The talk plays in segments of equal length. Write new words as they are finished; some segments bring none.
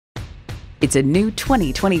It's a new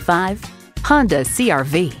 2025 Honda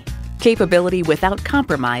CR-V. Capability without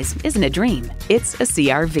compromise isn't a dream, it's a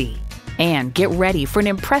CR-V. And get ready for an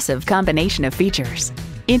impressive combination of features.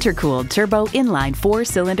 Intercooled turbo inline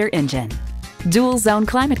 4-cylinder engine, dual zone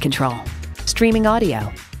climate control, streaming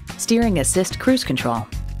audio, steering assist cruise control,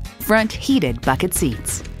 front heated bucket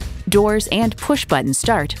seats, doors and push-button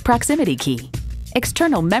start proximity key,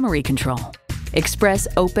 external memory control, express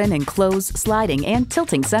open and close sliding and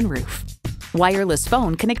tilting sunroof, wireless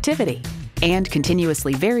phone connectivity, and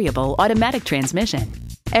continuously variable automatic transmission.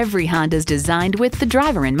 Every Honda is designed with the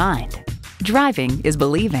driver in mind. Driving is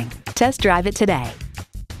believing. Test drive it today.